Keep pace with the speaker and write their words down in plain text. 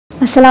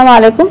আসসালামু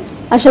আলাইকুম,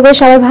 আশা করি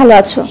সবাই ভালো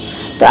আছো।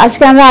 তো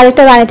আজকে আমরা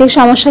আরেকটা গাণিতিক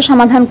সমস্যার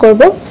সমাধান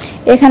করব।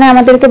 এখানে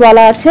আমাদেরকে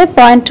বলা আছে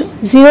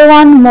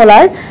 0.01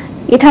 মোলার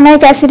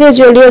ইথানোয়িক অ্যাসিডের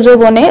জলীয়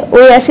দ্রবণে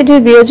ওই অ্যাসিডের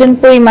বিয়োজন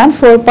পরিমাণ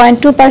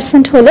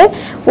 4.2% হলে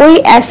ওই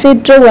অ্যাসিড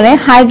দ্রবণে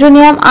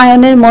হাইড্রোনিয়াম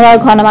আয়নের মোলার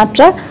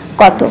ঘনমাত্রা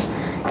কত।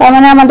 তার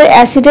মানে আমাদের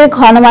অ্যাসিডের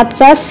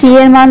ঘনমাত্রা সি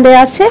এর মান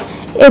দেওয়া আছে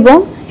এবং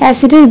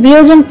অ্যাসিডের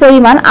বিয়োজন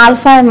পরিমাণ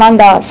আলফা এর মান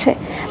দেওয়া আছে।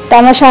 তো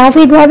আমরা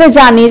স্বাভাবিকভাবে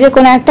জানি যে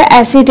কোনো একটা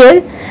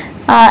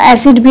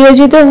অ্যাসিড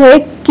বিয়োজিত হয়ে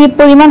কি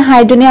পরিমাণ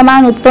হাইড্রোনিয়াম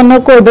আয়ন উৎপন্ন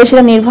করবে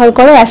সেটা নির্ভর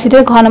করে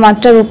অ্যাসিডের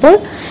ঘনমাত্রার উপর,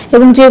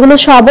 এবং যেগুলো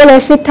সবল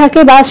অ্যাসিড থাকে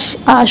বা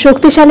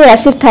শক্তিশালী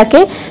অ্যাসিড থাকে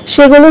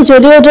সেগুলো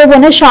জলীয়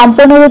দ্রবণে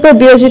সম্পূর্ণরূপে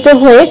বিয়োজিত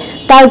হয়ে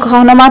তার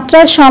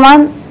ঘনমাত্রার সমান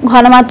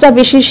ঘনমাত্রা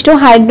বিশিষ্ট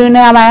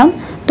হাইড্রোনিয়াম আয়ন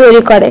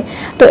তৈরি করে।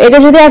 তো এটা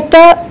যদি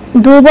একটা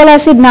দুর্বল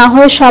অ্যাসিড না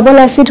হয়ে সবল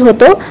অ্যাসিড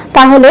হতো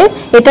তাহলে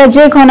এটা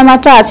যে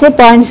ঘনমাত্রা আছে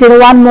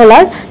 0.01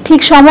 মোলার ঠিক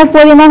সম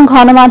পরিমাণ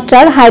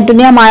ঘনমাত্রার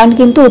হাইড্রোনিয়াম আয়ন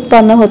কিন্তু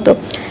উৎপন্ন হতো।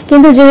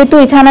 কিন্তু যেহেতু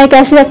ইথানোয়িক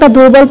অ্যাসিড একটা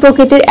দুর্বল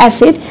প্রকৃতির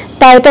অ্যাসিড,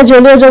 তাই এটা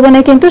জলীয় দ্রবণে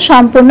কিন্তু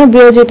সম্পূর্ণ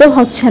বিয়োজিত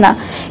হচ্ছে না।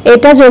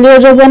 এটা জলীয়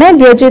দ্রবণে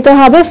বিয়োজিত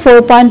হবে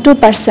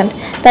 4.2%।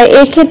 তাই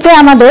এই ক্ষেত্রে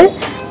আমাদের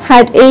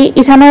এই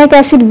ইথানোয়িক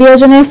অ্যাসিড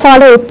বিয়োজনের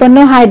ফলে উৎপন্ন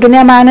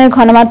হাইড্রোনিয়াম আয়নের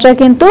ঘনমাত্রা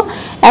কিন্তু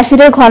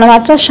অ্যাসিডের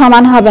ঘনমাত্রার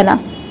সমান হবে না।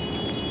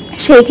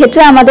 সেই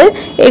ক্ষেত্রে আমাদের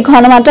এই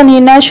ঘনমাত্রা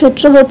নির্ণয়ের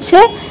সূত্র হচ্ছে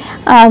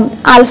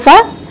আলফা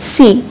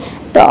সি।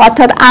 তো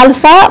অর্থাৎ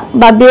আলফা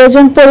বা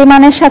বিয়োজন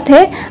পরিমাণের সাথে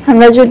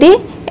আমরা যদি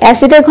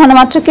অ্যাসিডের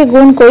ঘনমাত্রাকে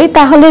গুণ করি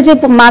তাহলে যে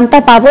মানটা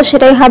পাবো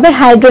সেটাই হবে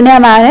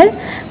হাইড্রোনিয়াম আয়নের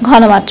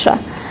ঘনমাত্রা।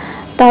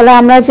 তাহলে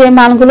আমরা যে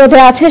মানগুলো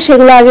দেওয়া আছে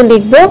সেগুলো আগে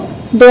লিখব।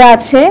 দেওয়া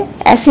আছে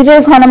অ্যাসিডের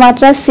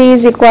ঘনমাত্রা C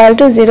 =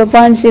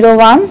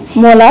 0.01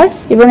 মোলার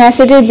এবং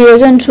অ্যাসিডের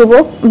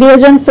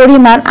বিয়োজন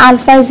পরিমাণ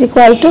আলফা =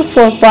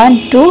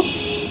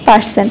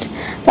 4.2%।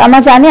 তো আমরা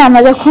জানি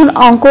আমরা যখন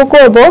অঙ্ক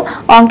করব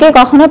অঙ্কে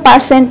কখনো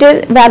পার্সেন্টের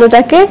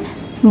ভ্যালুটাকে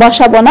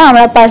বসাবো না,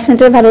 আমরা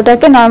পার্সেন্টের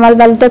ভ্যালুটাকে নরমাল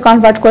ভ্যালুতে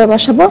কনভার্ট করে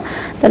বসাবো।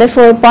 তাহলে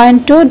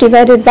 4.2 /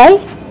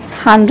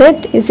 100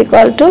 =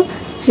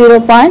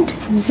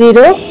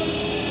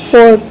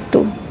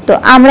 0.042। তো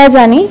আমরা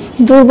জানি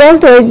দুর্বল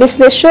তড়িৎ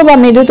বিশ্লেষ্য বা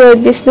মৃদু তড়িৎ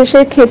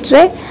বিশ্লেষের ক্ষেত্রে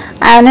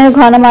আয়নের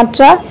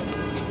ঘনমাত্রা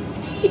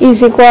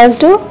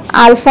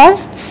 = আলফা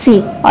সি।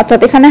 অর্থাৎ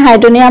এখানে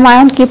হাইড্রোনিয়াম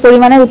আয়ন কি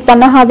পরিমাণে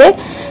উৎপন্ন হবে,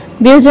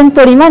 বিয়োজন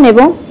পরিমাণ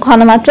এবং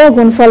ঘনমাত্রা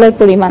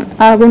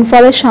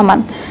গুণফলের সমান।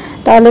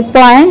 তাহলে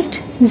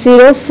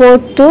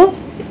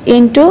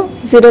 0.042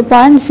 ×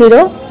 0.01 =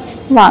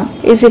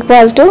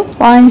 0.042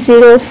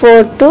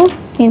 ×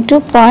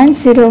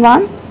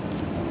 0.01।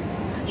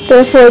 তো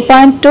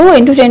 4.2 ×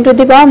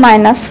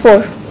 10⁻⁴।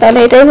 তাহলে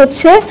এটাই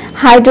হচ্ছে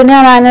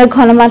হাইড্রোনিয়াম আয়নের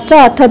ঘনমাত্রা,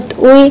 অর্থাৎ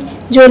ওই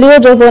জলীয়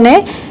দ্রবণে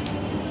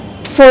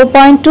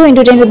 4.2 ×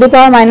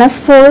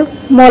 10⁻⁴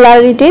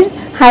 মোলারিটির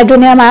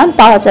হাইড্রোনিয়াম আয়ন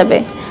পাওয়া যাবে।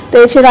 তো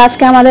এই ছিল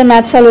আজকে আমাদের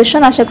ম্যাথ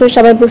সলিউশন। আশা করি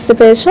সবাই বুঝতে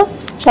পেরেছো।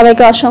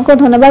 সবাইকে অসংখ্য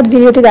ধন্যবাদ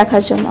ভিডিওটি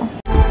দেখার জন্য।